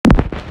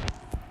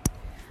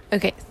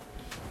Okay,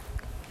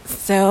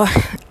 so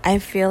I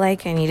feel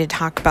like I need to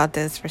talk about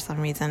this for some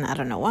reason. I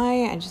don't know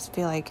why. I just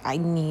feel like I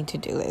need to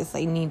do this.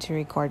 I need to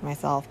record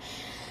myself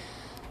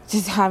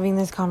just having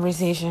this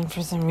conversation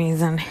for some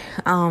reason.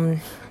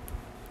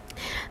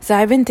 So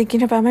I've been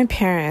thinking about my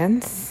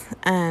parents,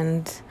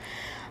 and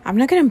I'm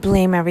not going to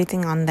blame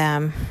everything on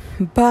them,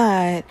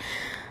 but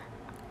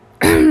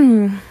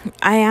I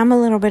am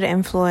a little bit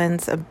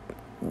influenced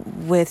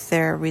with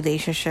their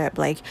relationship.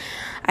 Like,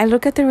 I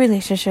look at the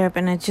relationship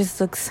and it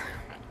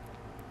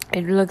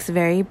looks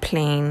very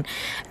plain.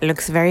 It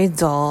looks very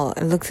dull.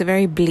 It looks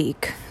very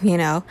bleak,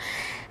 And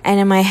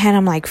in my head,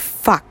 I'm like,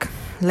 fuck.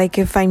 Like,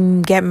 if I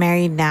get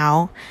married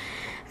now,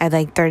 at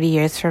like 30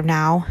 years from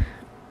now,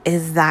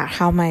 is that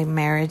how my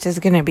marriage is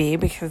going to be?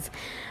 Because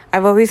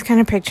I've always kind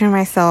of pictured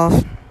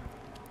myself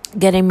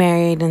getting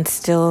married and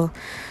still,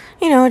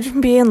 just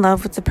be in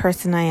love with the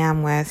person I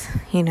am with,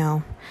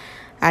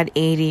 at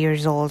 80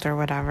 years old or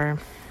whatever.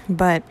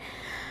 But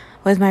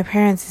with my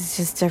parents, it's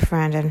just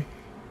different.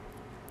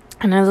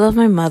 And I love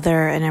my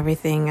mother and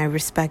everything. I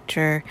respect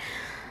her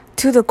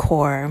to the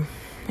core.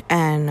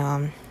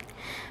 And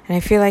I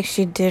feel like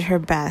she did her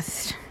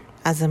best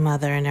as a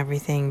mother and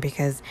everything,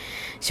 because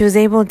she was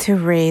able to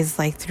raise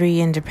like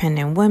 3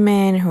 independent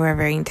women who are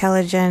very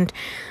intelligent.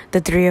 The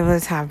 3 of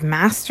us have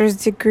master's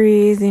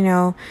degrees,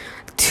 2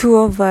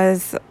 of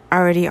us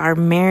already are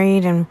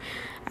married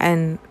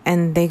and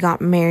they got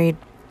married.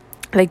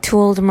 Like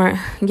 2 of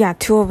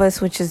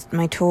us, which is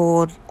my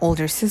 2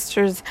 older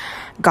sisters,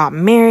 got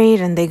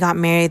married, and they got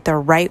married the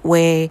right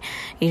way,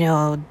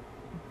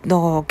 the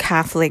whole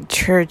Catholic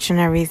Church and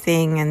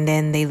everything, and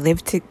then they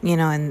lived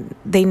and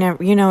they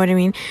never, you know what I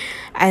mean?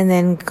 And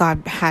then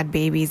had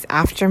babies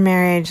after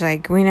marriage.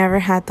 Like, we never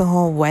had the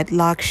whole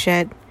wedlock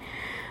shit,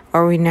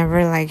 or we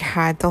never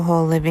had the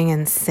whole living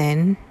in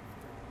sin.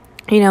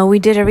 We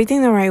did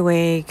everything the right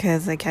way,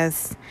 because I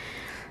guess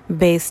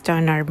based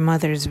on our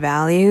mother's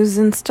values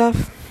and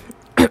stuff.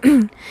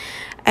 And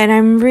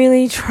I'm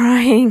really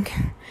trying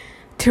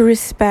to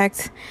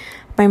respect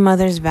my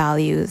mother's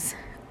values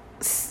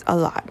a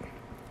lot,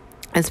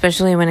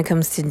 especially when it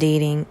comes to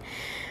dating.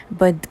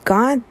 But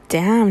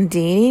goddamn,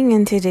 dating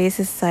in today's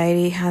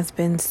society has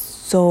been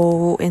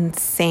so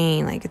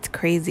insane. It's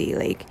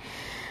crazy.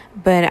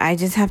 But I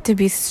just have to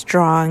be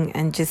strong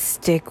and just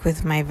stick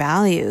with my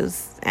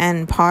values.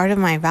 And part of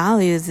my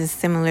values is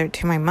similar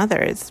to my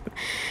mother's.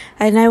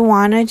 And I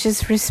want to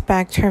just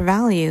respect her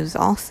values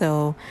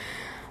also.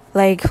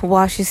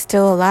 While she's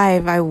still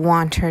alive, I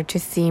want her to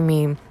see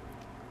me,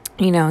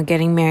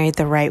 getting married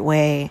the right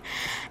way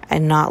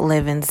and not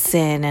live in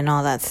sin and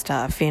all that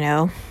stuff,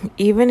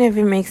 Even if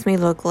it makes me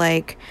look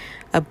like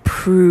a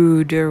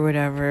prude or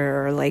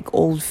whatever, or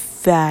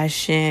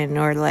old-fashioned,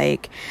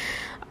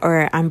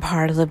 or I'm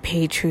part of the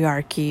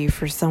patriarchy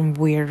for some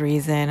weird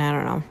reason. I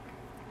don't know.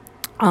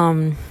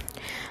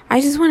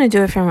 I just want to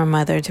do it for my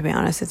mother, to be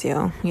honest with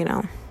you,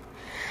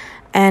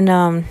 And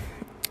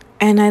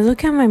I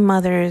look at my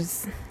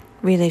mother's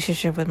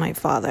relationship with my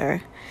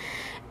father,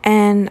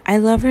 and I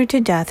love her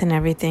to death and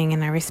everything,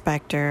 and I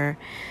respect her.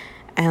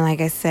 And like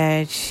I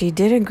said, she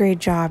did a great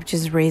job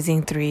just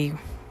raising 3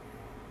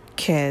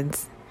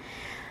 kids.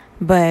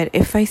 But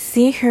if I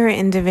see her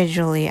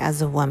individually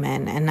as a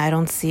woman, and I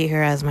don't see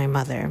her as my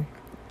mother,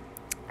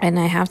 and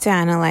I have to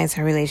analyze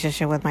her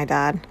relationship with my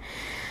dad,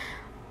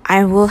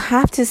 I will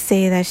have to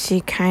say that she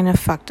kind of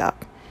fucked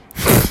up.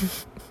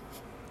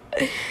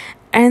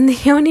 And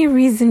the only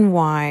reason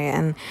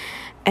why,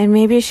 and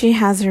maybe she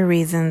has her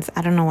reasons,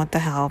 I don't know what the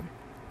hell,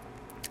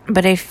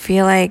 but I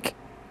feel like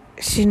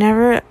she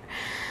never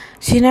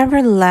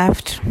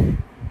left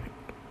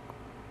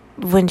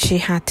when she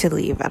had to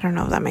leave. I don't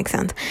know if that makes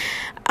sense.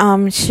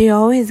 She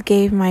always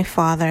gave my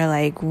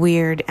father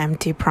weird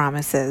empty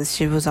promises.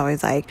 She was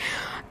always like,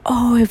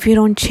 oh, if you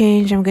don't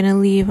change, I'm gonna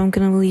leave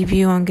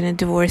you, I'm gonna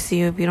divorce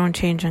you, if you don't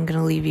change, I'm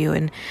gonna leave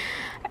you.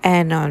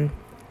 And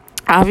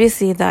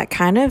obviously that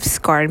kind of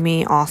scarred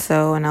me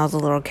also when I was a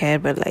little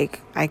kid, but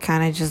I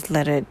kind of just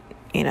let it,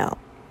 it's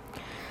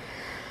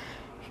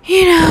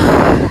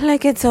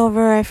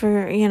over. I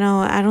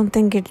don't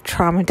think it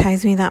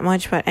traumatized me that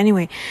much, but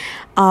anyway,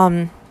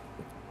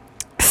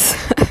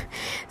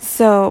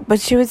 but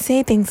she would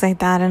say things like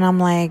that, and I'm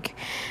like,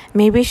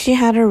 maybe she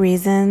had her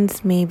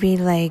reasons. Maybe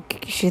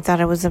she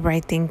thought it was the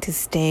right thing to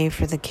stay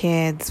for the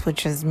kids,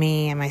 which was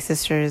me and my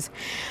sisters.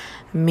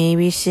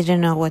 Maybe she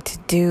didn't know what to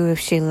do if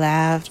she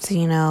left.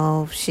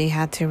 She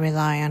had to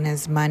rely on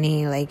his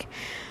money. I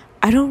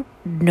don't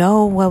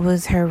know what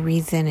was her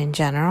reason in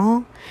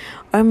general.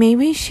 Or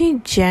maybe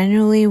she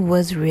genuinely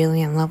was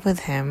really in love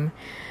with him,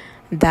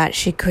 that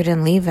she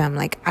couldn't leave him.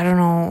 I don't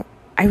know.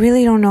 I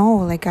really don't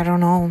know. I don't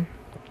know.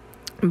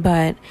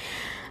 But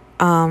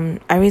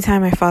every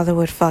time my father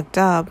would fucked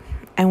up,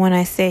 and when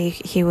I say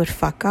he would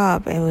fuck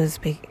up, it was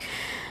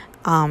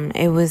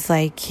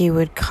he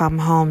would come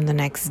home the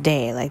next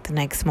day, the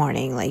next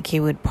morning, he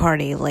would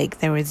party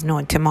there was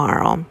no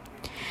tomorrow.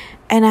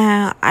 And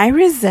I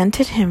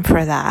resented him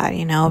for that,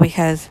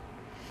 because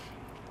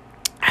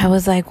I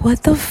was like,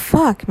 what the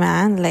fuck,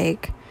 man?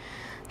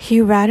 he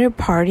rather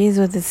parties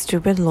with his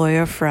stupid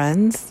lawyer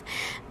friends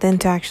than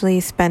to actually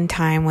spend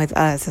time with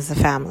us as a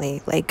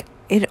family. Like,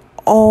 it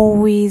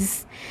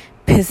always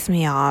pissed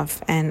me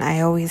off, and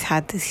I always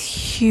had this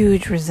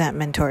huge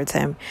resentment towards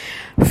him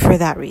for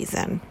that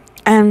reason.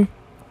 And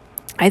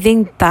I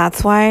think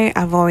that's why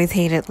I've always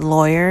hated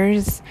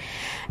lawyers,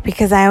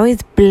 because I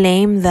always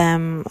blame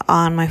them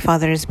on my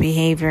father's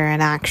behavior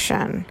and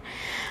action.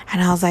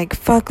 And I was like,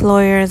 fuck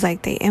lawyers,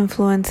 like, they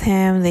influence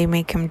him, they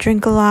make him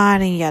drink a lot,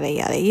 and yada,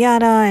 yada,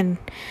 yada, and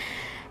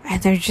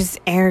they're just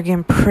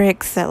arrogant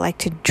pricks that like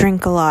to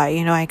drink a lot.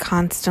 You know, I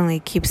constantly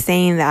keep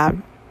saying that.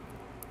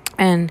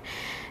 And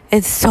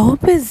it's so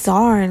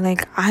bizarre.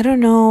 Like, I don't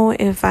know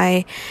if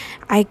I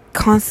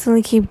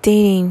constantly keep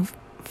dating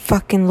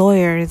fucking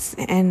lawyers,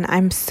 and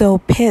I'm so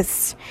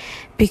pissed.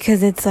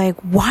 Because it's like,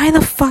 why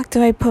the fuck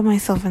do I put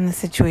myself in this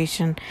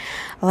situation?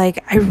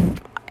 Like,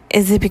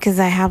 is it because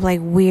I have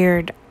like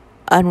weird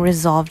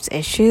unresolved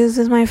issues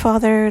with my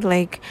father?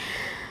 Like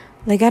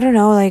I don't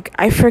know, like,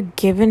 I've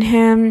forgiven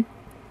him.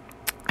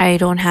 I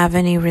don't have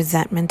any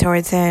resentment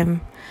towards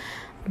him,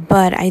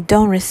 but I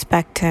don't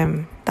respect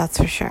him, that's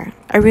for sure.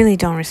 I really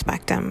don't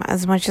respect him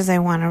as much as I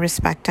want to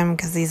respect him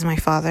because he's my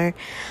father.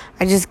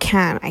 I just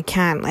can't. I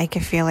can't. Like, I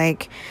feel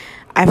like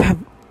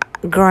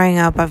growing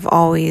up, I've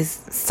always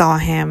saw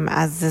him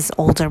as this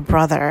older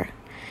brother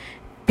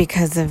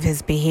because of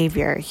his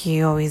behavior.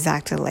 He always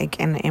acted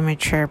like an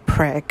immature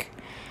prick.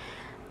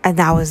 And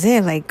that was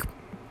it. Like,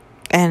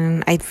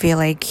 and I feel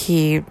like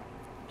he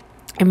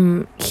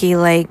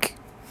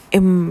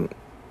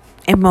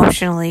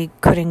emotionally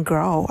couldn't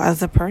grow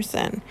as a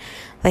person.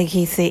 Like,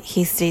 he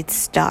stayed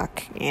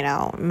stuck, you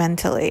know,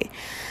 mentally.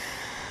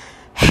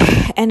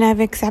 And I've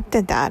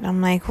accepted that.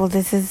 I'm like, well,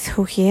 this is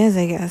who he is,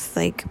 I guess.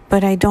 Like,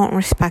 but I don't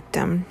respect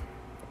him.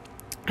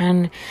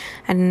 And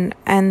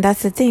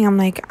that's the thing. I'm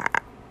like,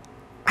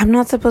 I'm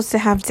not supposed to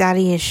have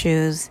daddy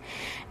issues,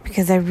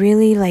 because I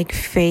really like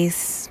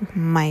face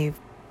my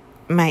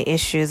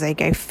issues.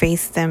 Like, I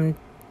face them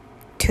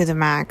to the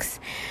max,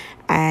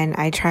 and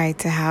I try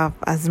to have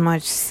as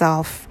much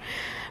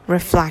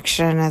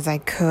self-reflection as I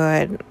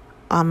could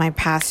on my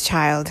past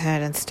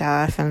childhood and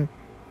stuff. And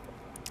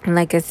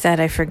like I said,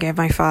 I forgive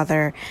my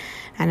father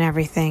and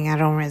everything. I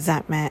don't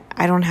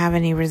have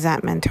any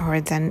resentment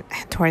towards him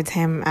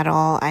at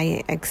all.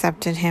 I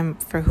accepted him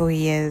for who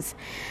he is,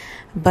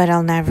 but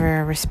I'll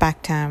never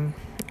respect him.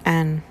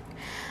 And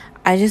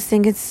I just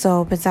think it's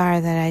so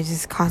bizarre that I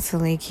just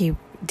constantly keep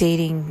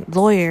dating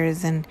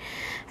lawyers, and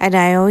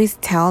I always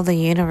tell the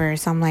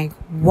universe, I'm like,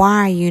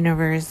 why,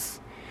 universe?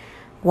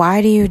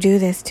 Why do you do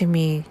this to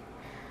me?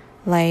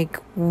 Like,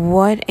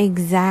 what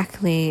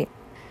exactly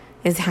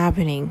is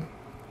happening?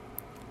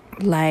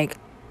 Like,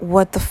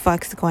 what the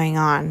fuck's going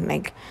on?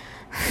 Like,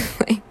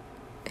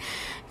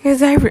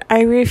 because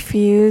I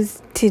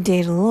refuse to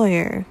date a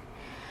lawyer,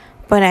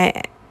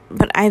 but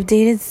I've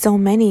dated so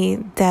many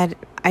that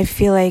I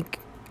feel like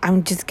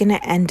I'm just gonna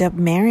end up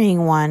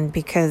marrying one,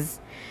 because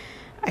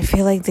I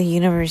feel like the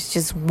universe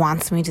just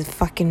wants me to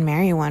fucking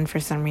marry one for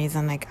some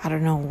reason. Like, I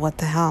don't know what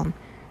the hell.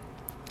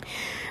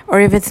 Or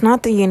if it's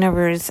not the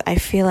universe, I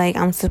feel like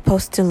I'm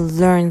supposed to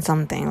learn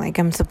something. Like,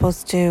 I'm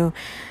supposed to,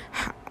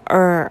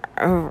 or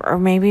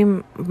maybe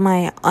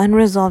my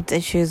unresolved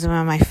issues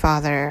with my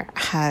father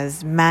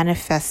has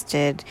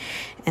manifested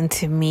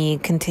into me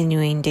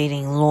continuing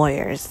dating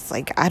lawyers.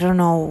 Like, I don't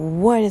know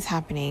what is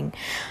happening.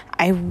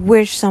 I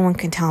wish someone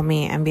could tell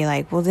me and be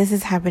like, well, this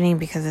is happening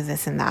because of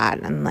this and that.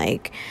 And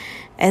like,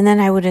 and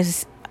then I would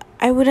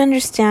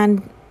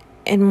understand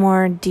in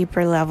more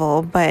deeper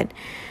level. But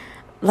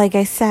like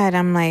I said,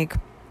 I'm like,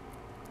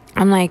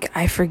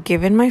 I've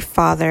forgiven my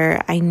father.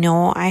 I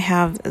know I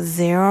have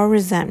zero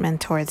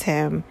resentment towards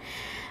him.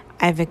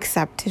 I've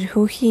accepted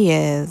who he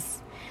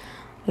is.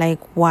 Like,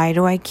 why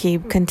do I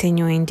keep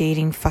continuing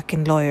dating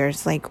fucking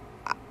lawyers? Like,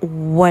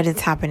 what is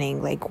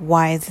happening? Like,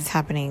 why is this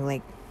happening?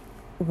 Like,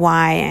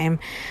 why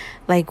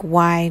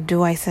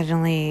do I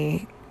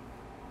suddenly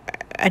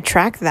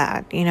attract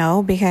that, you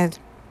know? Because,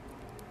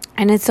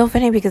 and it's so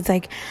funny because,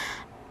 like,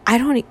 I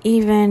don't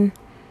even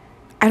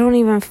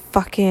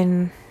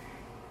fucking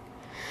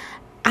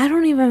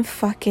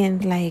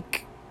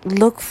like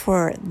look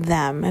for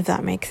them, if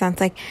that makes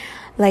sense.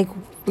 Like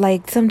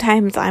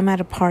sometimes I'm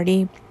at a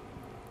party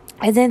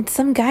and then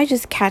some guy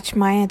just catch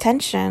my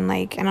attention,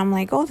 like, and I'm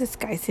like, oh, this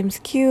guy seems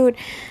cute.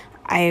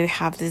 I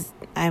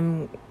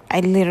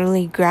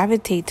literally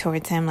gravitate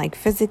towards him, like,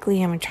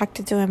 physically I'm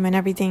attracted to him and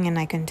everything, and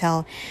I can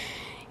tell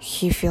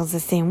he feels the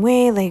same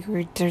way. Like,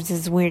 there's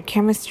this weird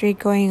chemistry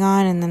going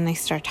on, and then I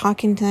start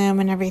talking to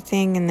him and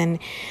everything, and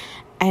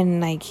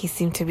like, he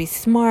seemed to be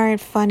smart,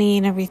 funny,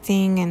 and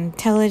everything, and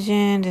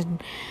intelligent,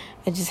 and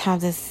I just have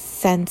this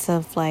sense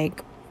of,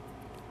 like,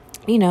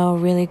 you know,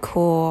 really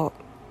cool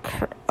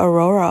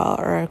aurora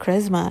or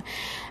charisma.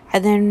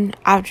 And then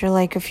after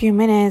like a few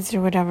minutes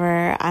or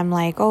whatever, I'm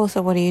like, oh,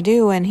 so what do you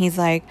do? And he's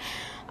like,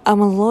 I'm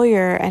a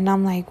lawyer. And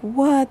I'm like,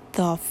 what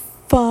the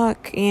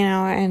fuck, you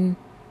know? And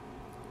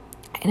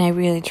I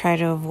really try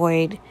to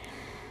avoid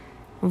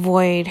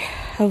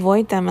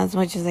them as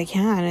much as I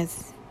can.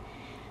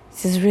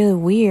 It's just really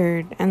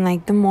weird. And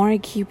like the more I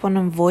keep on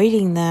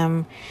avoiding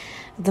them,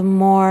 the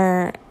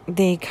more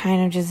they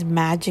kind of just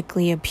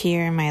magically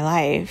appear in my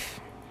life,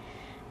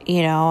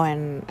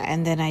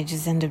 and then I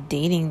just end up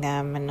dating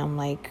them, and I'm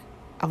like,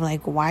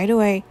 why do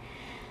I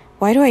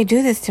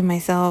do this to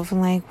myself?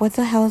 And like, what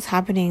the hell is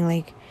happening?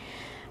 Like,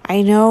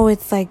 I know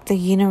it's like the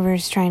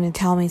universe trying to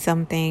tell me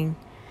something,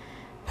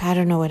 but I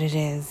don't know what it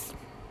is.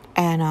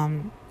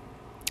 And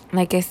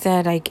like I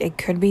said, like it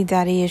could be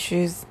daddy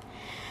issues,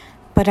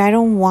 but I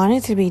don't want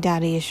it to be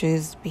daddy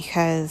issues,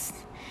 because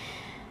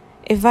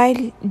if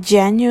I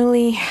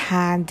genuinely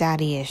had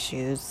daddy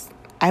issues,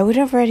 I would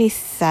have already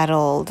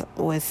settled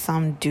with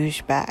some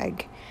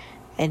douchebag,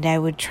 and I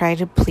would try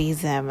to please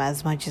him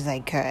as much as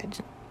I could.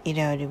 You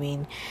know what I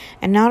mean?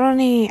 And not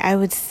only I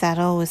would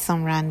settle with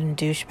some random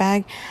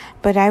douchebag,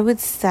 but I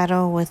would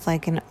settle with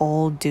like an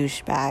old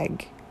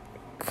douchebag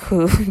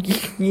who,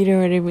 you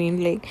know what I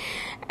mean? Like,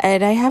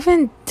 and I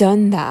haven't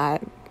done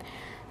that.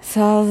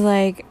 So I was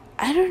like,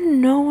 I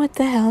don't know what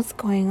the hell's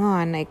going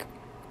on. Like,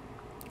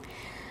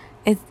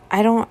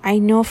 I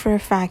know for a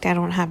fact I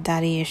don't have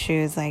daddy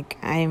issues. Like,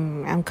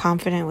 I'm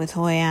confident with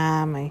who I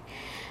am.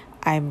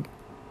 I'm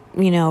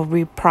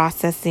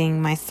reprocessing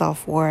my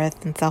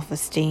self-worth and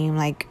self-esteem.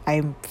 Like,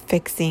 I'm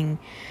fixing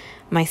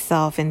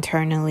myself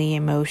internally,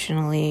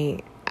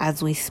 emotionally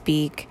as we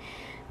speak.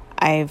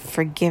 I've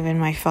forgiven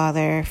my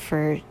father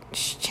for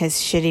his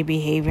shitty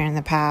behavior in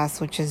the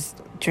past, which is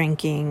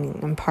drinking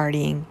and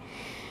partying.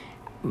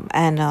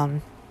 And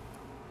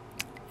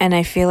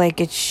I feel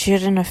like it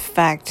shouldn't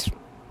affect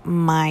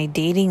my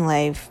dating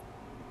life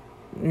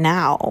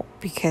now,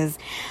 because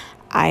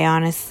I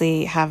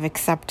honestly have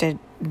accepted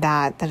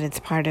that it's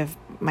part of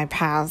my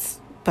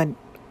past, but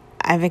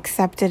I've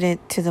accepted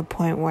it to the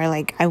point where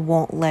like I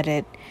won't let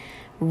it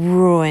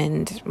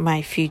ruin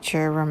my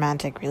future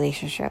romantic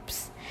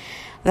relationships.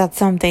 That's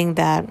something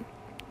that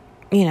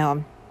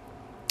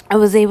I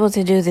was able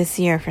to do this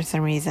year for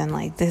some reason.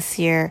 Like this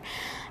year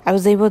I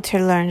was able to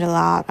learn a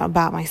lot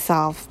about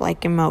myself,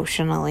 like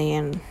emotionally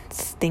and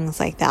things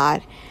like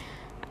that.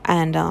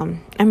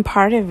 And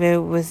part of it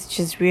was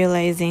just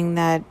realizing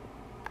that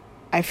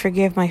I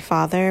forgive my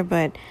father,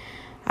 but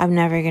I'm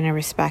never going to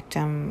respect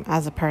him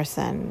as a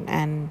person.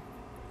 And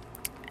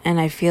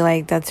I feel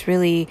like that's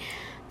really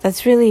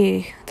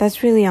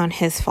on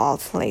his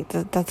fault. Like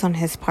that's on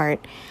his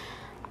part.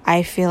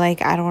 I feel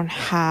like I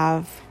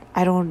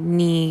don't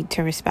need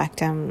to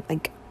respect him.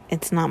 Like,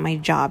 it's not my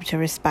job to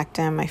respect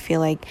him. I feel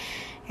like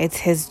it's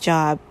his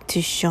job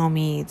to show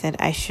me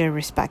that I should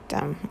respect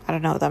him. I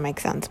don't know if that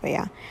makes sense, but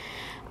yeah.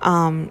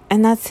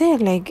 And that's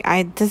it. Like,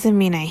 doesn't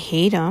mean I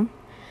hate him.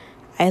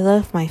 I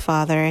love my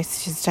father.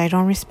 It's just I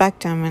don't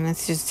respect him, and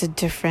it's just a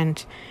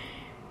different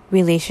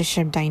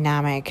relationship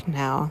dynamic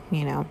now,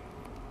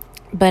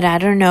 But I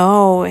don't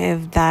know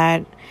if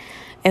that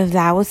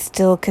would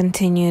still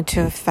continue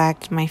to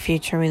affect my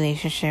future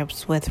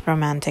relationships with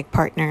romantic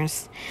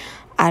partners.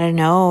 I don't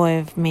know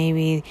if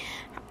maybe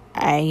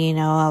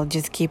I'll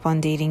just keep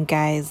on dating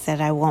guys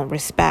that I won't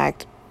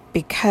respect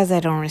because I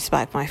don't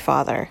respect my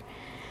father.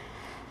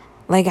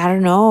 Like, I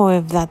don't know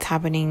if that's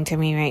happening to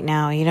me right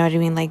now. You know what I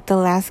mean? Like, the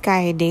last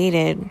guy I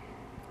dated,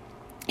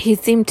 he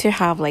seemed to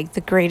have, like, the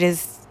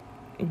greatest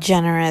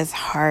generous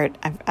heart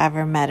I've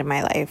ever met in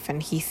my life.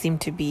 And he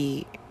seemed to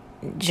be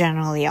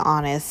generally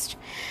honest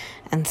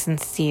and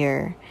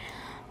sincere.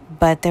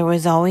 But there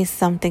was always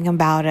something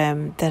about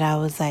him that I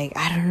was like,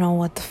 I don't know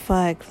what the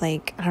fuck.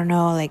 Like, I don't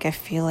know. Like, I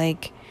feel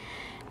like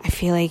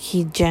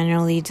he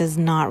generally does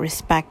not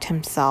respect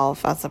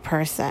himself as a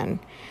person,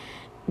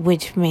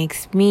 which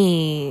makes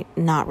me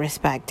not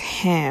respect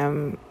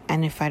him.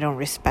 And if I don't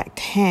respect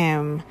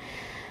him,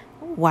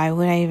 why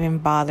would I even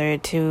bother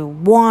to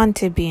want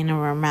to be in a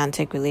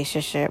romantic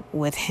relationship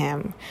with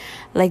him?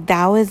 Like,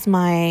 that was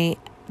my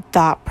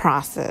thought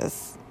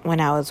process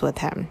when I was with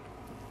him.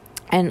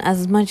 And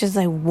as much as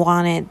I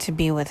wanted to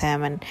be with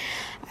him, and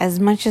as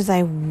much as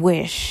I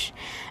wish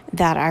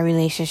that our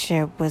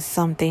relationship was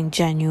something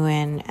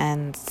genuine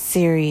and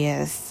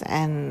serious,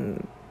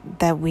 and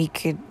that we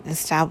could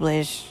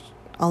establish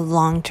a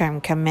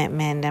long-term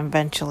commitment and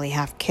eventually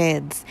have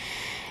kids,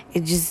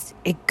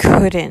 it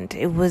couldn't.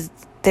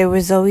 There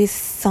was always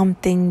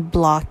something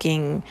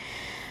blocking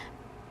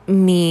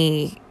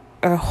me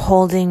or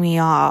holding me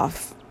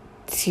off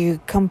to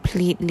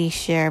completely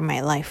share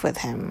my life with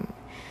him.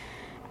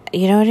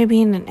 You know what I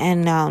mean?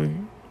 And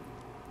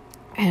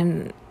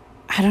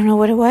I don't know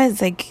what it was.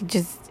 Like,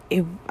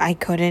 I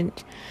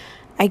couldn't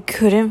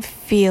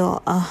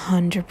feel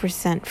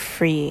 100%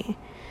 free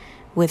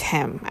with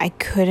him. I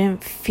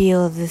couldn't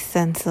feel the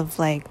sense of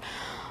like,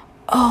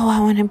 oh, I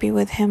want to be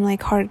with him,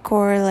 like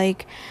hardcore,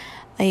 like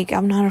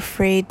I'm not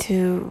afraid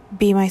to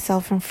be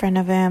myself in front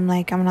of him.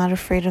 Like, I'm not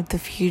afraid of the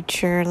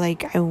future.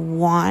 Like,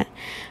 I'm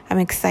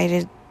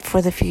excited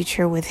for the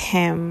future with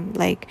him.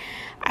 Like,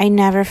 I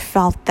never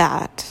felt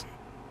that.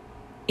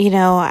 When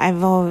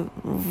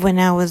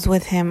I was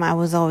with him, I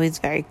was always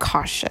very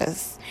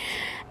cautious.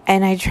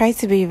 And I tried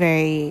to be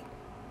very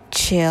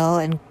chill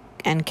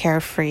and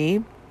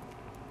carefree.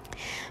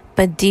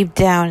 But deep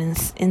down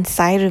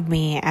inside of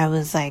me, I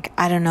was like,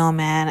 I don't know,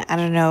 man. I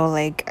don't know.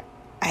 Like,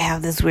 I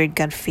have this weird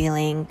gut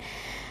feeling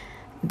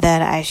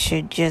that I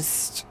should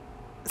just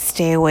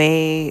stay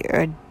away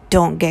or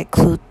don't get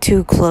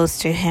too close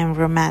to him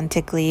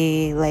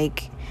romantically.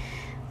 Like,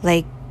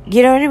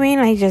 you know what I mean?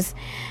 Like, just,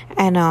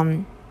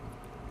 and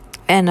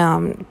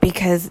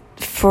because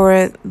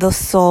for the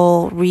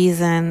sole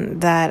reason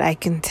that I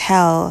can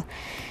tell,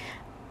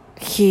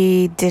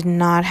 he did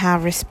not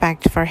have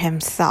respect for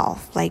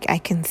himself. Like, I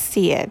can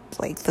see it,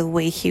 like the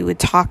way he would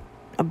talk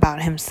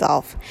about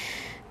himself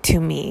to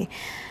me,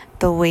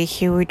 the way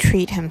he would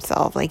treat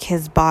himself, like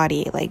his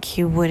body, like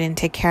he wouldn't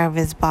take care of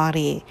his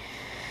body,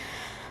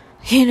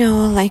 you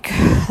know, like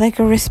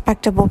a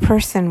respectable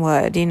person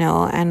would, you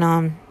know.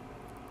 And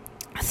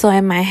so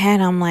in my head,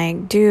 I'm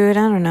like, dude,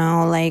 I don't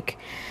know, like,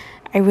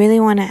 I really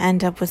want to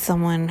end up with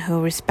someone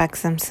who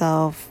respects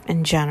himself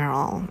in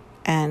general,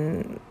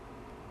 and,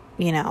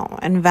 you know,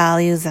 and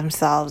values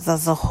themselves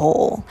as a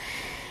whole.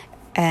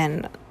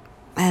 And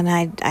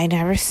I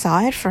never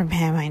saw it from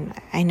him.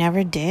 I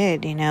never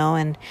did, you know.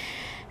 And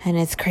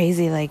it's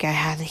crazy. Like, I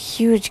had a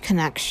huge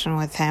connection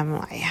with him.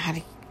 I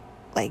had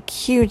like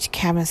huge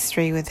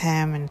chemistry with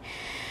him, and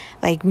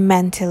like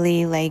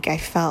mentally, like I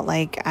felt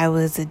like I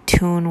was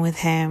attuned with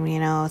him, you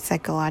know.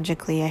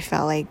 Psychologically, I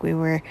felt like we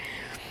were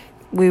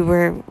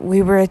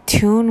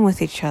attuned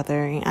with each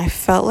other. I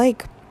felt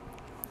like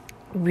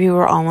we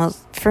were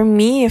almost, for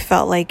me, it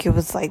felt like it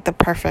was like the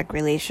perfect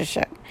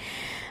relationship.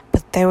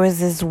 But there was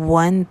this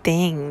one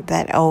thing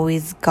that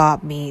always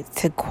got me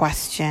to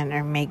question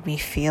or make me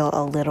feel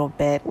a little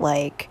bit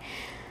like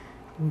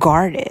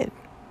guarded.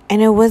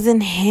 And it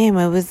wasn't him.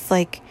 It was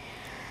like,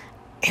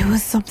 it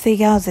was something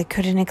else. I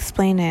couldn't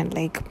explain it.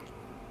 Like,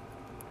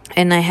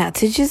 and I had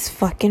to just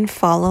fucking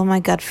follow my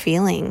gut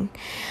feeling,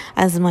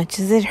 as much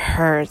as it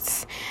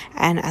hurts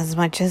and as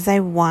much as I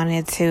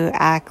wanted to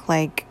act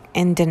like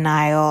in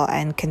denial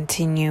and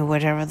continue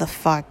whatever the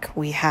fuck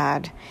we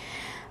had.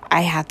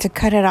 I had to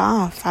cut it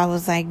off. I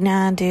was like,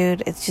 nah,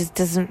 dude, it just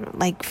doesn't,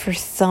 like, for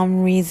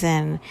some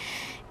reason,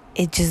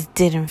 it just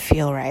didn't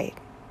feel right.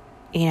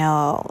 You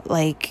know,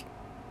 like,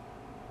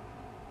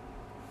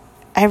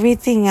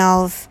 everything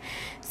else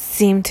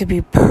seemed to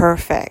be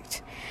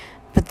perfect.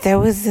 But there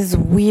was this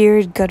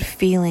weird gut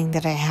feeling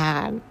that I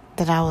had,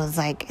 that I was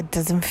like, it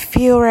doesn't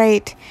feel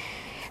right.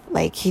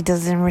 Like, he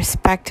doesn't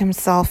respect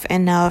himself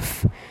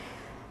enough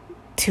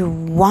to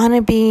want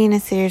to be in a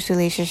serious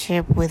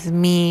relationship with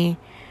me,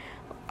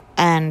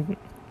 and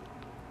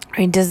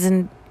he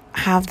doesn't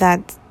have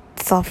that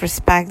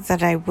self-respect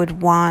that I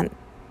would want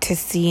to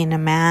see in a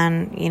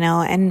man, you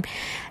know. And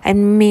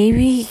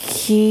maybe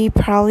he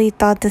probably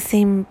thought the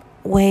same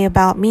way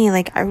about me.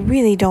 Like, I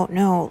really don't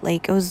know.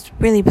 Like, it was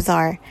really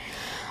bizarre.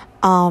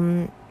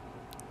 But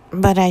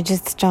I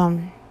just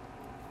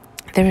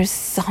there was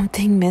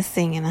something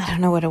missing, and I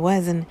don't know what it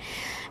was. And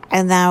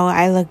now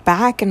I look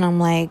back and I'm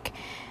like,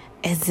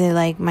 is it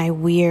like my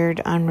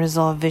weird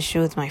unresolved issue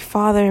with my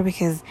father?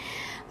 Because,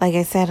 like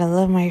I said, I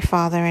love my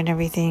father and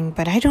everything,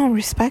 but I don't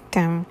respect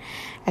him.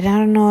 And I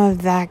don't know if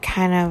that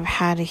kind of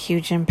had a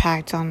huge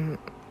impact on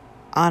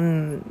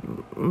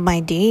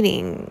my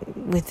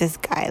dating with this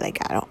guy. Like,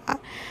 I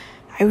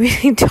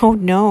really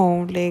don't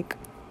know. Like,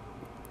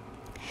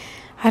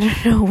 I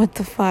don't know what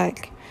the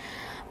fuck.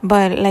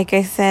 But like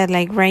I said,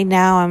 like right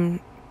now I'm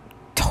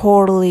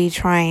totally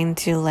trying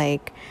to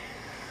like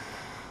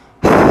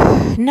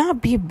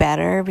not be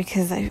better,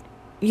 because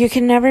you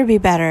can never be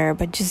better,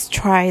 but just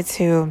try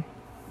to,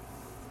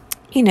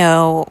 you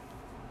know,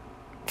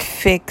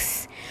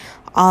 fix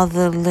all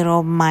the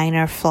little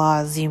minor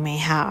flaws you may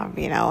have,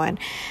 you know. And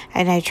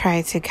I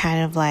try to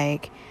kind of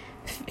like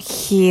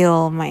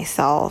heal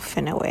myself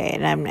in a way,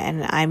 and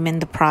I'm in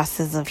the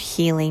process of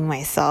healing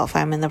myself.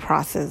 I'm in the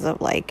process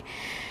of like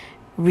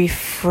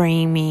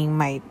reframing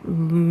my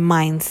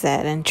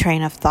mindset and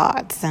train of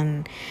thoughts,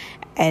 and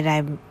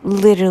I'm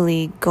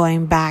literally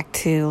going back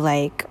to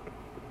like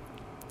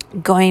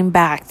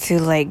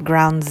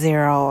ground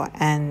zero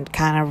and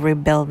kind of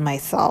rebuild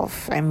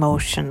myself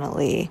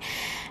emotionally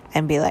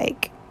and be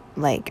like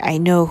I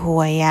know who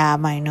I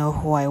am, I know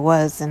who I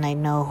was, and I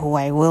know who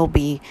I will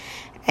be,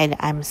 and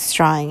I'm a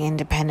strong,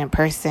 independent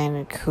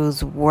person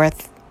who's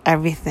worth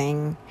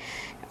everything,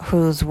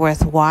 who's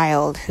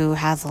worthwhile, who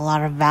has a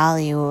lot of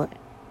value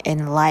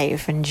in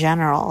life in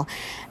general,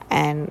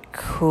 and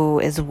who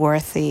is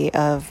worthy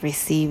of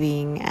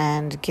receiving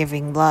and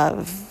giving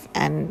love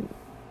and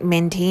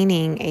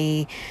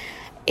maintaining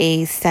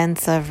a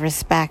sense of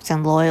respect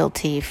and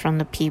loyalty from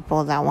the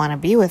people that want to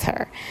be with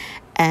her.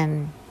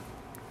 And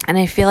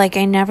I feel like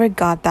I never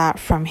got that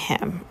from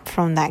him,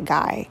 from that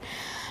guy.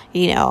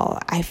 You know,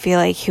 I feel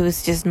like he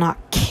was just not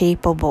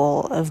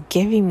capable of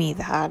giving me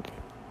that.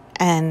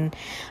 And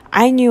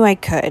I knew I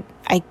could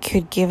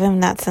give him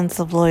that sense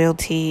of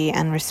loyalty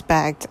and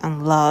respect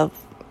and love.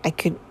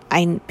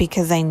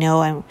 Because I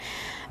know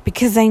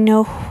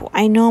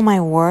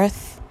my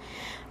worth.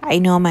 I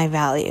know my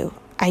value.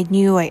 I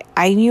knew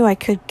I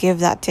could give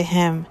that to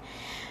him,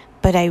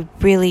 but I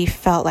really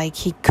felt like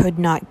he could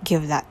not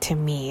give that to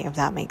me, if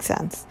that makes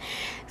sense.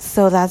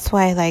 So that's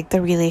why, like,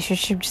 the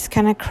relationship just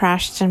kind of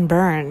crashed and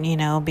burned,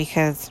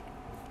 because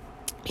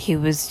he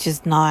was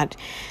just not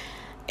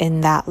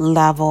in that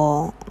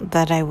level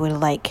that I would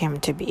like him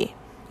to be,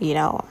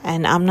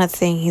 And I'm not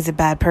saying he's a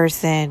bad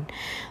person.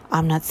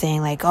 I'm not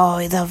saying, like, oh,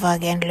 he's a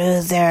fucking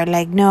loser.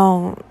 Like,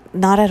 no,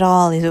 not at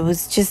all. It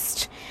was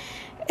just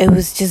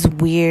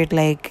weird.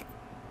 Like,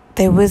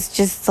 there was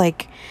just,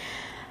 like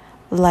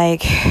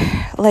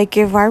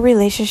if our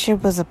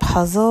relationship was a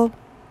puzzle,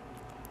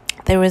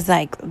 there was,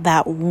 like,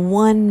 that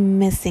one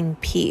missing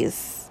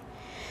piece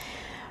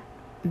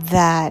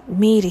that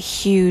made a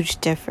huge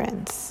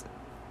difference.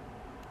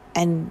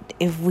 And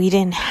if we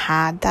didn't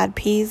have that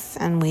piece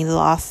and we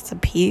lost the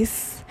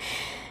piece,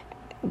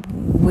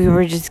 we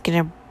were just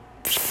going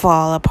to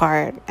fall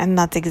apart. And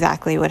that's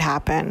exactly what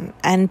happened.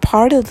 And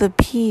part of the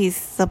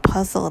piece, the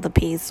puzzle of the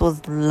piece,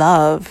 was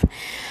love,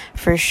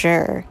 for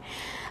sure.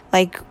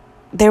 Like,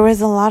 there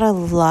was a lot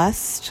of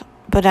lust,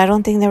 but I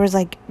don't think there was,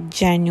 like,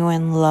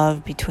 genuine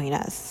love between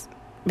us,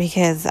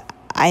 because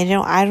I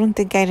don't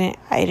think I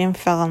didn't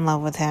fall in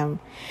love with him.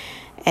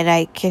 And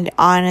I can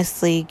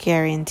honestly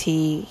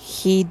guarantee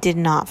he did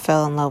not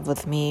fall in love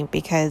with me,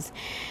 because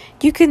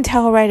you can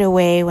tell right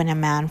away when a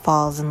man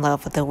falls in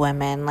love with a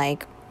woman.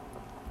 Like,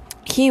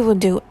 he will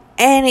do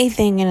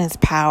anything in his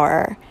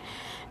power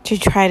to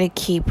try to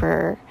keep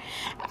her.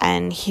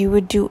 And he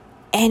would do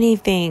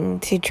anything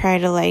to try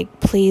to, like,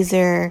 please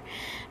her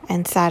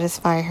and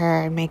satisfy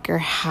her and make her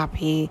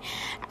happy.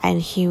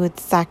 And he would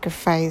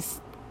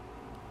sacrifice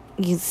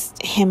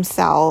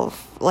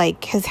himself,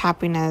 like, his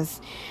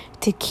happiness,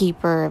 to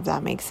keep her, if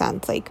that makes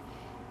sense.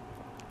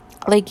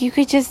 Like you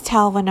could just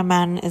tell when a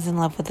man is in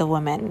love with a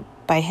woman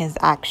by his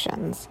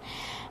actions.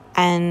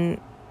 And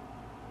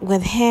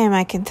with him,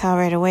 I can tell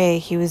right away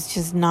he was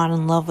just not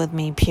in love with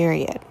me,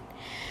 period.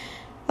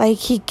 Like,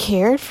 he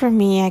cared for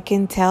me. I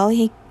can tell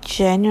he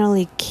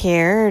genuinely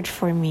cared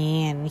for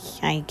me, and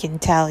I can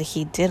tell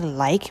he did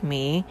like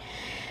me,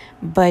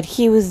 but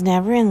he was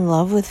never in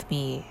love with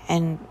me,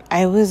 and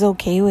I was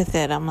okay with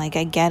it. I'm like,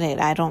 I get it.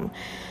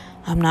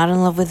 I'm not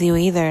in love with you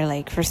either.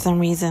 Like, for some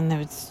reason,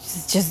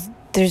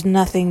 there's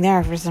nothing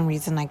there for some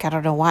reason. Like, I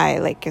don't know why.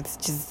 Like,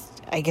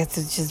 I guess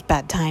it's just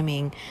bad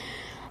timing.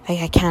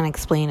 I can't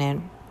explain it.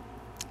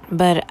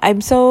 But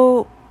I'm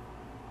so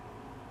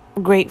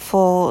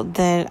grateful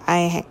that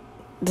I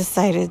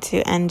decided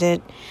to end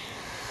it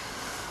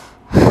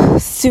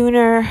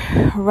sooner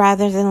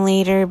rather than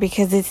later,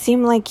 because it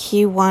seemed like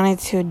he wanted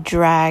to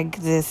drag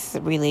this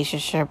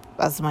relationship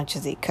as much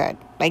as he could.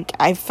 Like,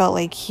 I felt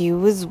like he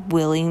was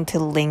willing to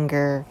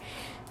linger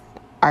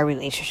our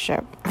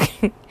relationship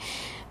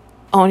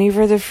only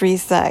for the free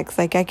sex.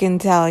 Like, I can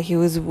tell he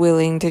was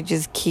willing to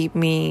just keep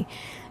me,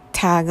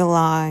 tag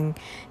along,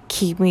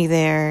 keep me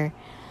there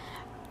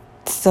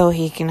so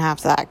he can have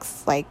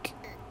sex. Like,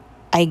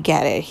 I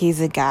get it.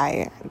 He's a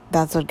guy.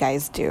 That's what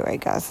guys do, I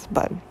guess.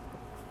 But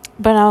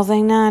I was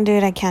like, nah,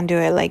 dude, I can't do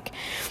it. Like,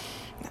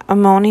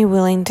 I'm only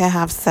willing to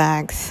have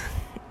sex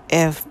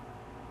if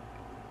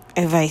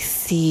I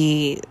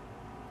see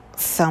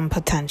some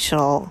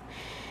potential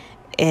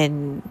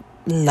in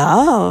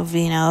love,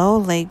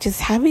 like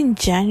just having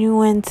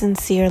genuine,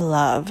 sincere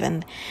love.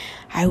 And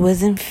I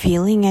wasn't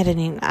feeling it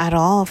at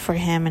all for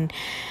him. And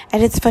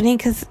it's funny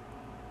because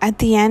at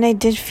the end, I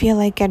did feel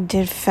like I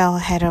did fell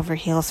head over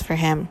heels for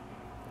him.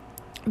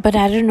 But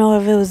I don't know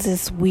if it was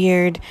this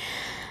weird,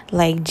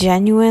 like,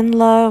 genuine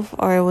love,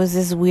 or it was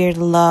this weird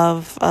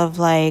love of,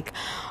 like,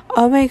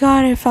 oh my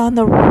God, I found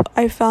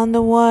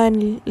the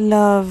one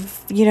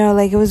love,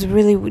 like, it was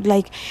really,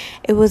 like,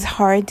 it was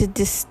hard to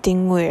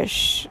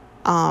distinguish.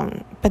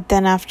 But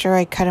then after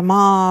I cut him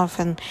off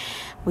and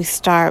we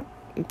kind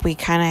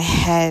of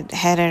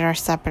headed our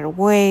separate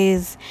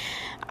ways,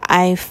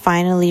 I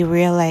finally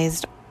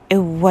realized it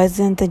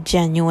wasn't the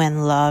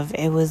genuine love.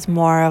 It was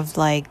more of,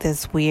 like,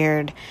 this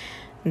weird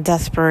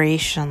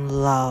desperation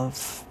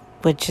love,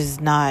 which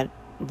is not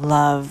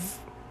love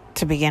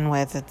to begin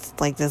with. It's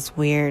like this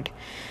weird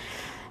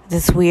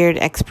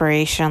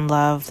expiration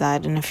love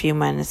that in a few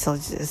months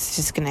it's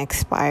just gonna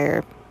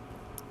expire.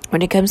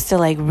 When it comes to,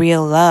 like,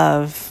 real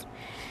love,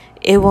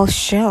 it will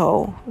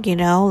show,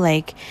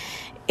 like,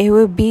 it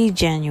would be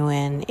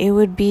genuine, it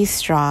would be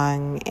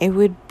strong, it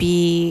would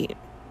be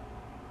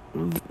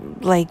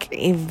like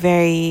a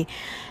very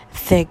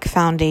thick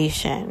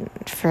foundation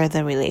for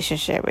the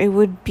relationship. It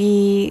would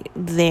be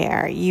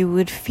there. You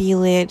would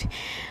feel it.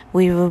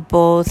 We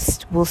will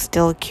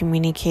still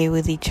communicate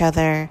with each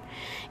other.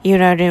 You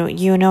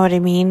know what I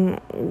mean?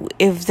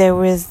 If there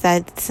was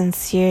that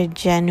sincere,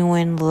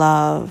 genuine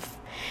love,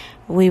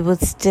 we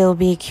would still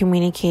be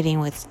communicating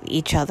with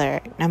each other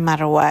no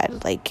matter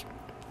what. Like,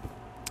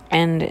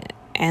 and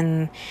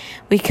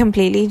we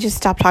completely just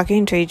stopped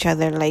talking to each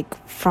other,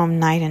 like, from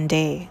night and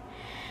day.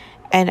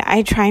 And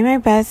I try my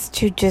best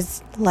to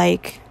just,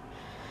 like,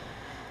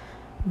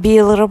 be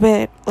a little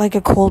bit like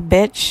a cold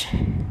bitch,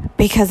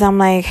 because I'm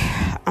like,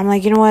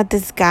 you know what,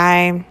 this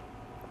guy,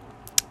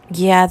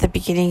 yeah, at the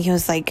beginning he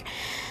was, like,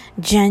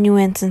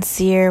 genuine,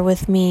 sincere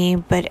with me,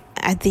 but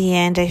at the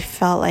end I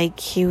felt like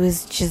he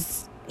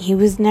was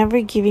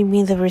never giving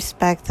me the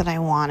respect that I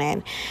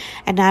wanted.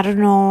 And I don't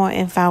know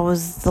if I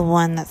was the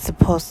one that's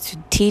supposed to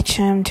teach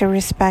him to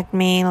respect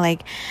me.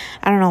 Like,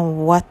 I don't know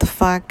what the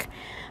fuck.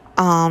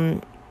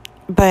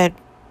 But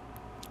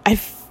I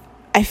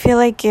feel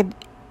like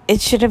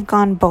it should have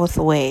gone both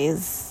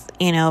ways,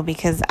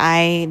 because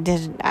I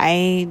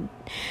didn't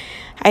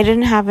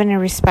have any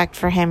respect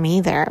for him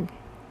either.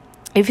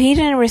 If he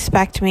didn't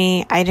respect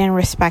me, I didn't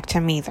respect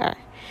him either.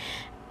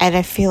 And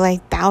I feel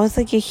like that was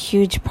like a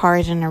huge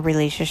part in a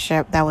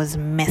relationship that was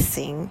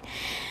missing.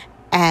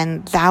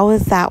 And that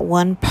was that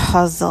one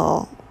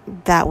puzzle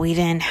that we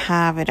didn't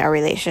have in our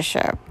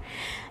relationship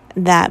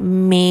that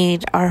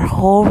made our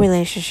whole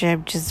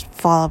relationship just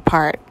fall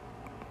apart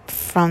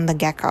from the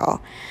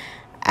get-go.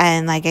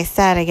 And like I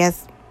said, I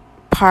guess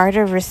part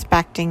of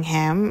respecting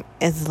him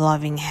is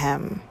loving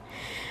him.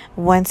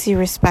 Once you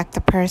respect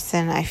the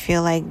person, I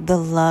feel like the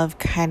love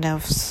kind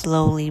of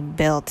slowly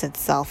built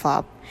itself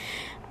up.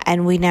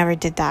 And we never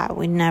did that.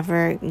 We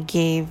never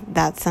gave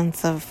that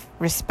sense of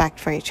respect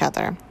for each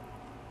other.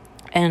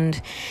 And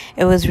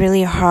it was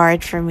really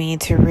hard for me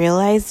to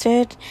realize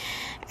it.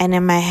 And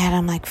in my head,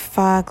 I'm like,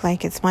 fuck,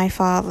 like it's my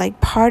fault.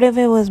 Like part of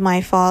it was my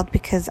fault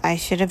because I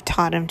should have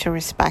taught him to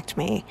respect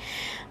me.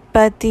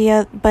 But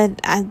then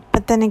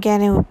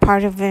again,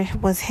 part of it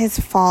was his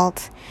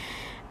fault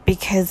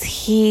because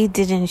he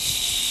didn't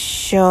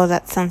show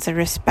that sense of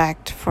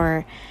respect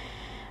for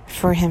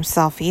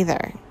himself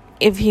either.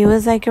 If he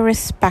was like a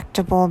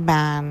respectable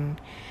man,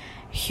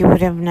 he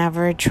would have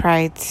never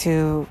tried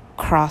to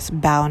cross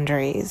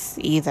boundaries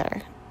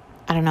either.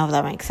 I don't know if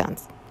that makes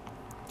sense.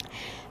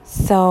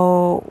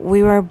 So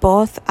we were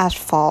both at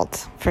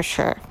fault for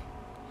sure.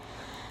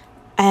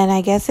 And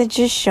I guess it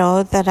just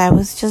showed that I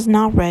was just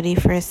not ready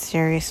for a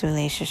serious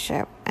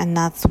relationship. And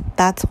that's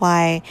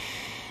why,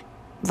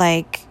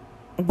 like,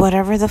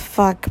 whatever the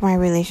fuck my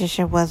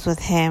relationship was with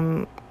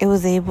him, it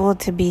was able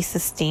to be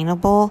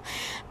sustainable,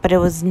 but it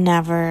was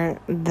never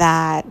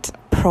that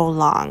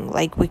prolonged.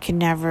 Like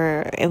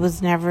it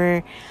was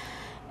never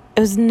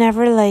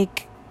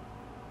like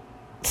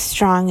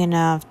strong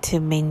enough to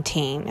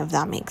maintain, if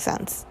that makes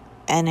sense.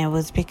 And it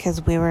was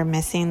because we were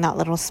missing that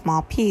little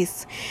small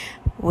piece,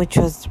 which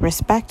was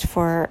respect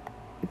for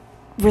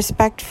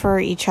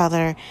each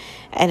other.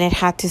 And it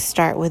had to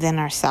start within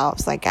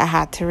ourselves. Like I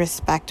had to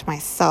respect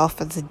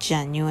myself as a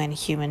genuine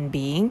human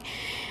being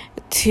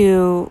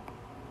to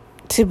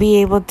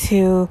be able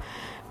to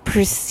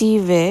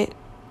perceive it,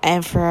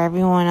 and for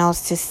everyone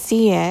else to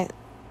see it,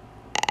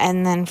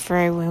 and then for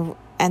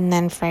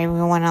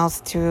everyone else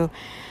to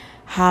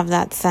have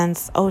that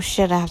sense, oh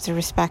shit, I have to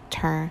respect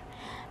her.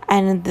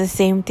 And the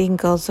same thing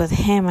goes with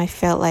him. I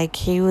felt like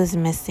he was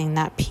missing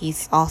that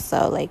piece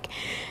also, like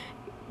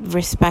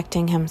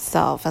respecting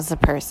himself as a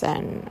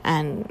person.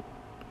 And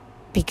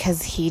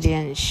because he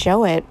didn't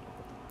show it,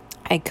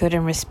 I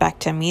couldn't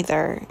respect him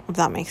either, if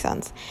that makes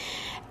sense.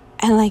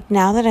 And like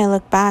now that I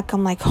look back,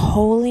 I'm like,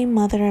 holy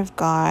mother of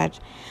God,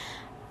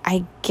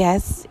 I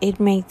guess it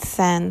made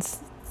sense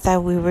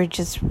that we were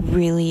just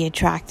really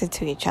attracted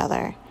to each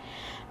other.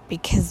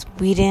 Because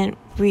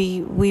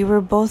we were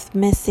both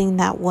missing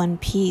that one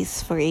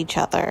piece for each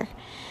other.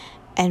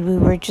 And we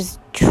were just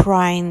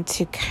trying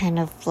to kind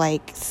of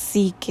like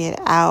seek it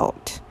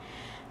out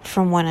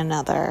from one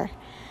another.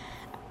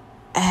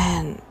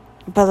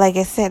 But like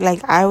I said,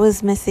 like I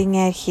was missing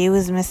it, he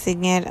was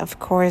missing it. Of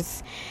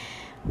course,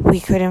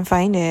 we couldn't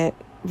find it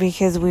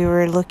because we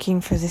were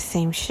looking for the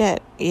same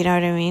shit. You know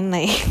what I mean?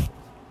 Like,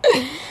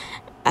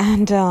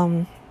 and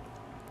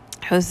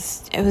it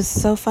was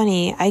so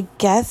funny. I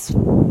guess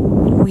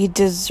we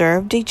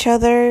deserved each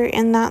other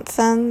in that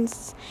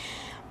sense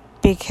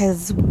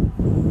because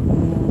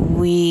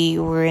we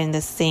were in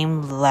the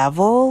same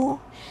level.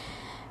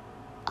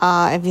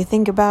 If you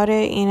think about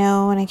it,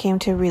 when it came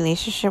to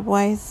relationship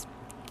wise,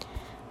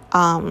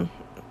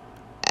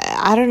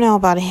 I don't know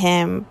about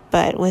him,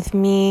 but with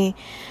me,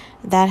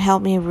 that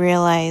helped me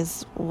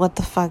realize what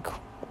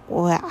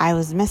I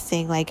was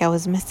missing. Like I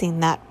was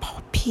missing that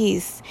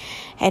piece,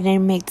 and it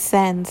made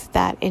sense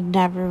that it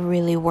never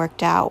really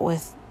worked out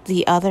with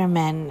the other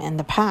men in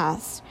the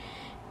past,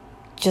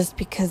 just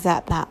because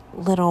that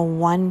little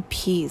one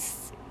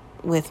piece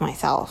with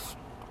myself.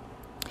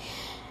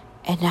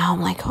 And now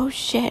I'm like, oh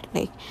shit,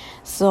 like,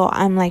 so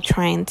I'm like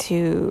trying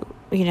to,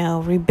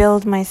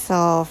 rebuild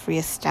myself,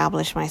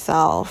 reestablish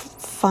myself,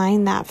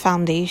 find that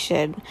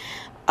foundation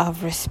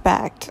of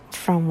respect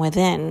from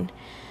within,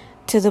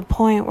 to the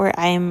point where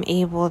I am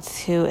able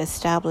to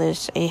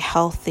establish a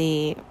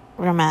healthy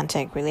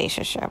romantic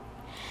relationship.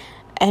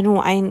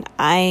 And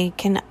I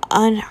can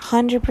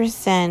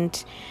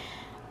 100%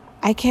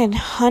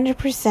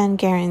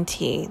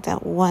 guarantee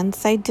that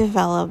once I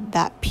develop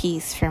that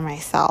peace for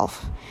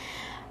myself,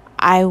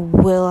 I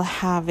will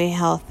have a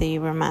healthy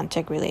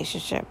romantic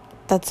relationship.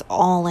 That's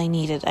all I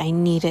needed. I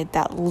needed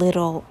that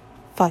little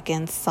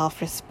fucking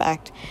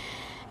self-respect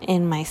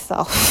in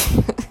myself.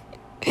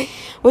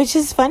 Which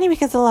is funny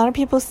because a lot of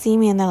people see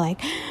me and they're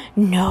like,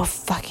 no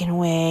fucking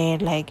way,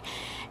 like,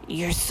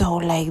 you're so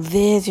like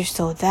this, you're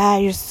so that,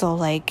 you're so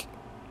like,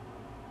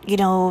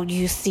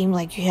 you seem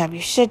like you have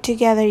your shit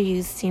together,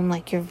 you seem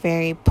like you're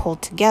very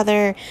pulled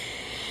together.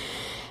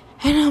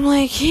 And I'm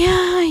like, yeah,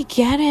 I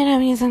get it. I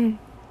mean,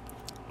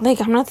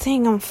 I'm not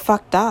saying I'm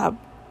fucked up.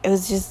 I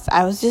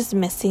was just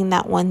missing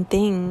that one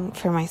thing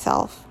for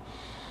myself.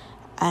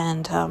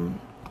 And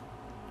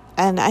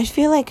I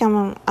feel like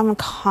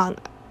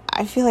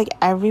I feel like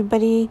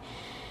everybody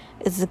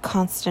is a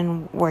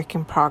constant work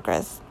in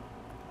progress.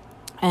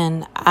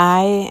 And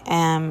I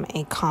am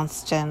a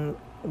constant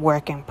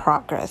work in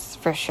progress,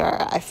 for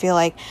sure. I feel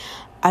like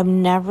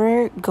I'm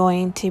never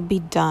going to be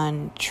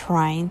done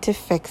trying to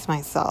fix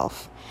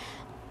myself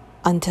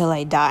until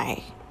I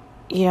die.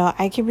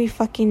 I could be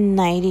fucking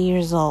 90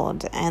 years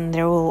old and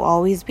there will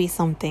always be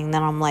something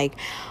that I'm like,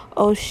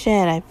 oh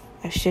shit,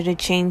 I should have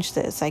changed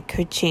this. I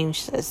could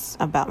change this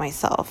about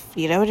myself.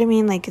 You know what I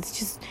mean? Like, it's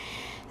just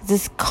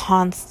this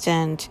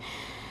constant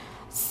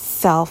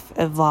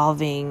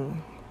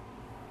self-evolving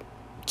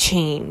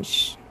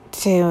change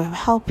to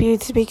help you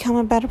to become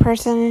a better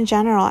person in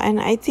general. And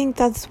I think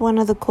that's one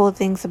of the cool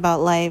things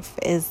about life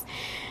is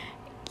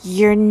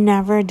you're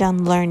never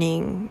done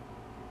learning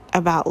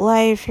about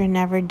life. You're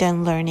never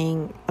done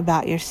learning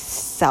about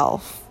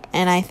yourself.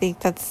 And I think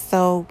that's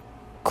so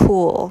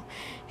cool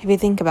if you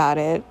think about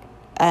it.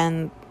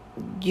 And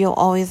you'll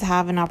always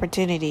have an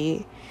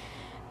opportunity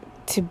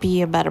to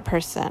be a better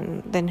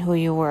person than who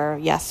you were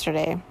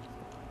yesterday.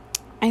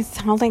 I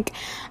sound like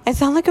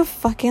a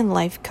fucking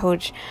life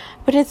coach,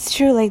 but it's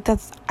true. Like,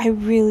 I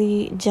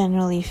really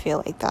genuinely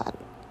feel like that.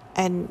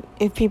 And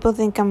if people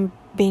think I'm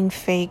being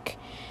fake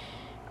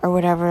or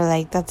whatever,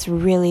 like, that's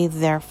really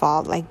their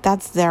fault. Like,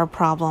 that's their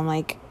problem.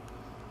 Like,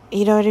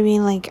 you know what I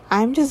mean? Like,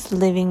 I'm just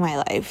living my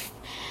life.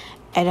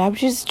 And I'm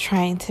just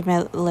trying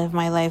to live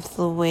my life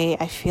the way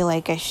I feel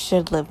like I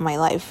should live my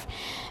life.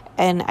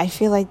 And I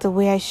feel like the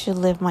way I should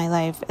live my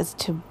life is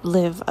to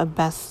live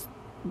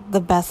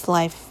the best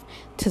life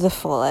to the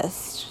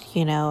fullest,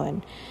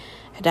 and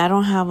I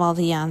don't have all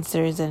the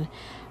answers, and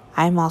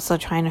I'm also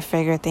trying to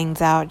figure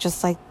things out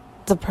just like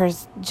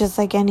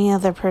any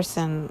other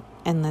person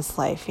in this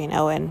life, and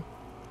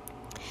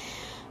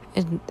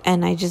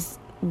I just,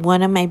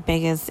 one of my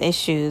biggest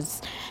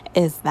issues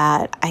is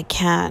that I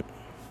can't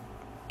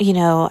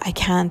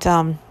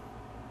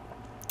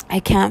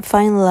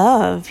find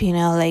love,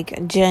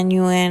 like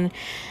genuine,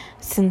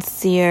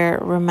 sincere,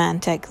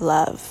 romantic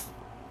love.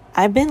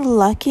 I've been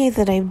lucky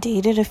that I've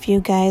dated a few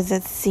guys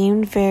that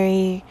seemed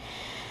very,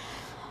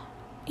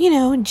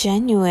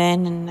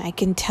 genuine, and I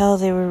can tell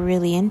they were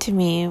really into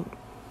me.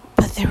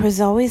 But there was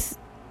always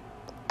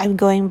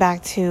something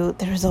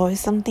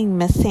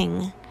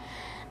missing.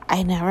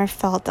 I never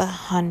felt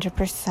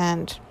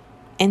 100%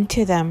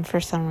 into them for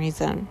some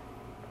reason.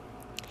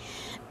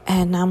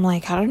 And I'm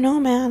like, I don't know,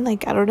 man.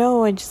 Like, I don't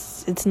know.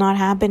 It's not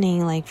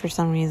happening. Like, for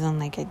some reason,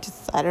 like, I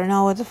don't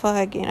know what the fuck,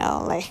 like,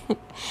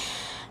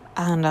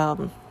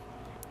 and,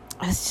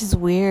 it's just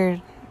weird.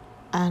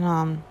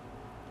 And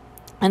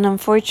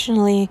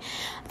unfortunately,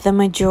 the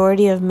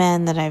majority of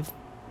men that I've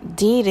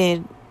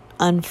dated,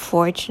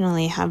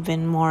 unfortunately, have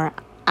been more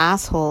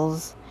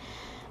assholes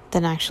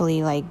than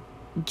actually, like,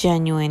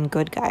 genuine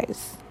good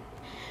guys.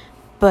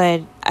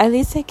 But at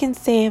least I can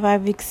say if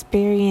I've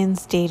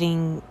experienced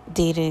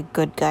dated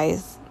good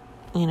guys,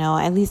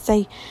 at least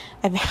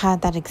I've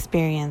had that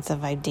experience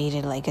of I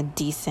dated like a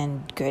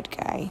decent good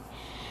guy.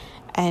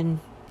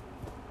 And,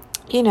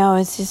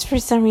 it's just for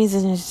some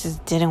reason it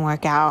just didn't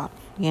work out,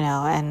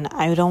 and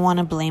I don't want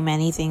to blame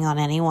anything on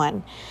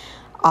anyone.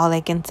 All I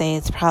can say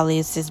is probably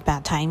it's just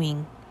bad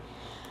timing.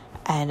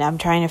 And I'm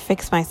trying to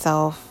fix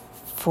myself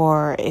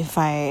for if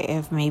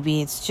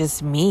maybe it's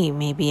just me,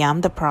 maybe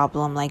I'm the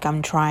problem. Like,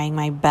 I'm trying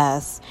my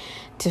best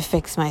to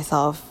fix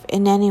myself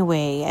in any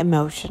way,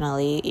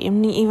 emotionally,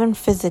 even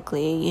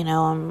physically,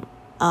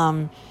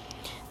 I'm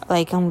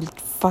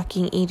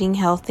fucking eating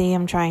healthy.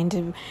 I'm trying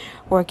to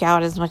work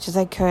out as much as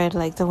I could,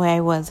 like the way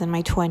I was in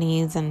my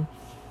 20s, and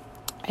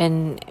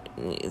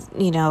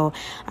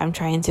I'm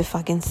trying to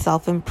fucking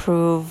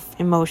self-improve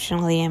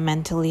emotionally and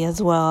mentally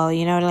as well,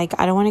 like,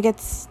 I don't want to get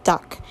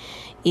stuck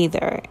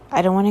either.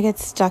 I don't want to get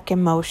stuck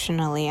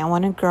emotionally. I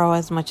want to grow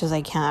as much as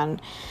I can.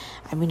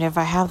 I mean, if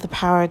I have the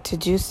power to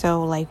do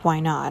so, like, why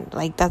not?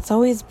 Like, that's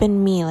always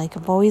been me. Like,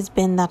 I've always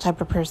been that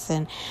type of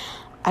person.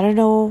 I don't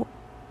know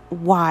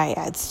why.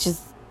 It's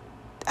just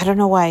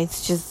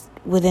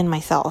within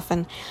myself.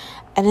 And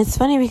it's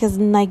funny because,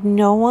 like,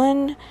 no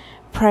one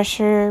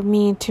pressure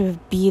me to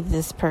be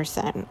this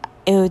person.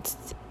 It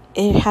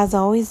has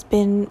always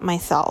been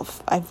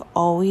myself. I've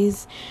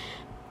always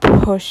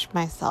pushed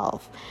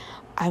myself.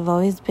 I've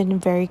always been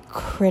very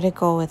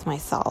critical with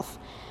myself.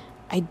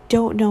 I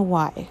don't know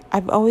why.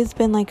 I've always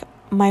been like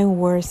my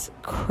worst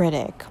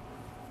critic.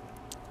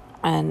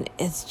 And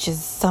it's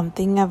just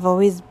something I've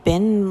always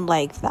been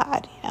like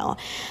that,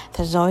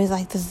 There's always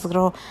like this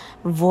little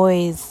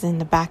voice in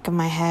the back of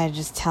my head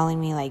just telling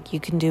me like, you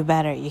can do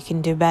better, you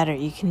can do better,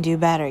 you can do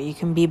better, you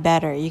can be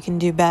better, you can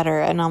do better.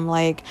 And I'm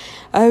like,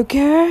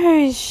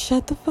 okay,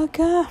 shut the fuck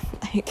up.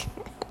 Like,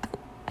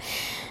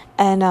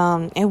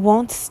 and it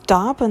won't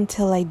stop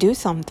until I do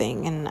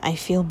something and I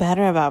feel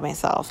better about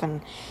myself.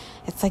 And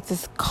it's like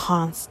this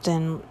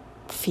constant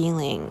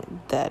feeling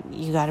that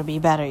you gotta be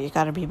better, you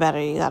gotta be better,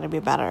 you gotta be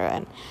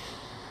better.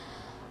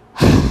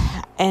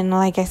 And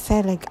like I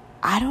said, like,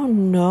 I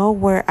don't know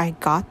where I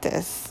got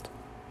this,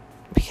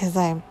 because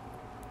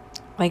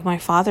my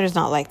father's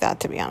not like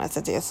that, to be honest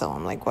with you, so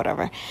I'm like,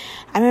 whatever.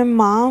 I mean,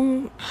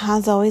 Mom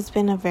has always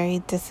been a very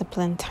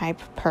disciplined type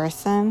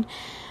person,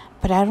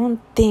 but I don't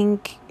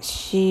think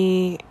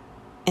she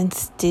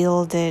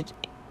instilled it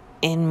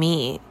in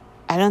me.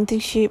 I don't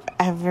think she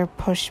ever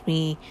pushed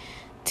me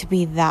to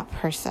be that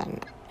person.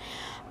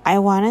 I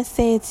want to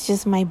say it's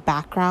just my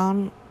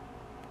background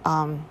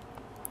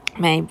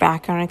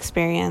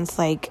experience.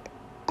 Like,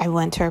 I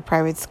went to a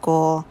private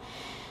school,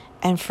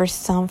 and for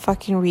some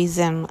fucking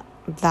reason,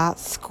 that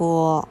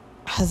school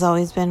has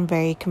always been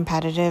very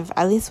competitive.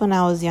 At least when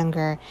I was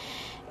younger,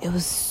 it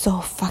was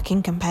so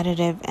fucking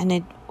competitive.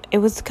 And it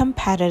was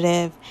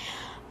competitive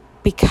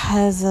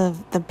because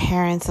of the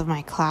parents of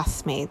my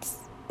classmates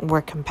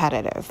were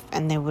competitive,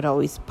 and they would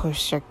always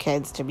push their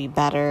kids to be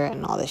better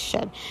and all this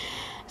shit.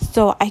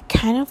 So I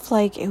kind of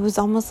like, it was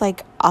almost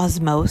like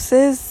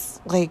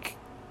osmosis. Like,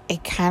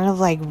 it kind of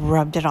like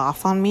rubbed it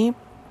off on me.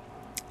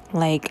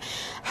 Like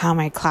how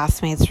my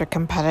classmates were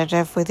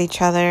competitive with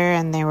each other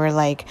and they were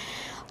like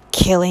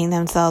killing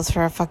themselves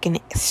for a fucking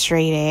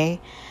straight A.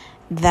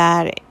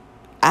 That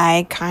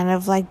I kind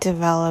of like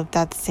developed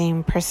that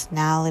same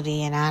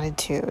personality and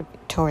attitude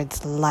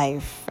towards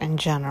life in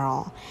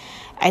general.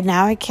 And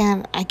now I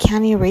can't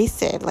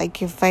erase it.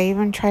 Like, if I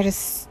even try to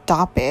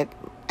stop it,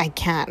 I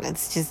can't.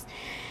 It's just,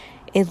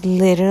 it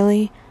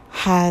literally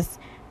has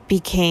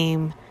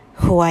became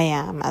who I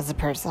am as a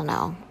person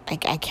now.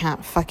 Like, I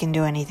can't fucking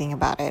do anything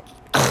about it.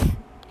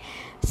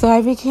 So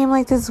I became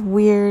like this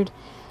weird,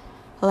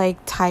 like,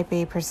 type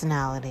A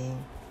personality.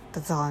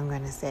 That's all I'm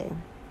going to say.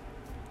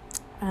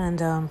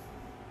 And I'm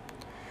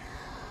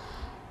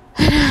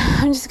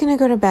just going to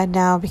go to bed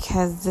now,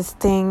 because this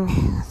thing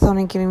is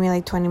only giving me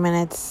like 20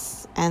 minutes.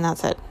 And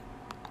that's it.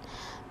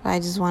 But I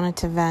just wanted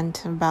to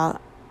vent about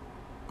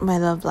my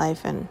love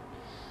life and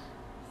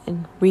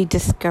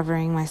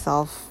rediscovering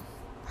myself.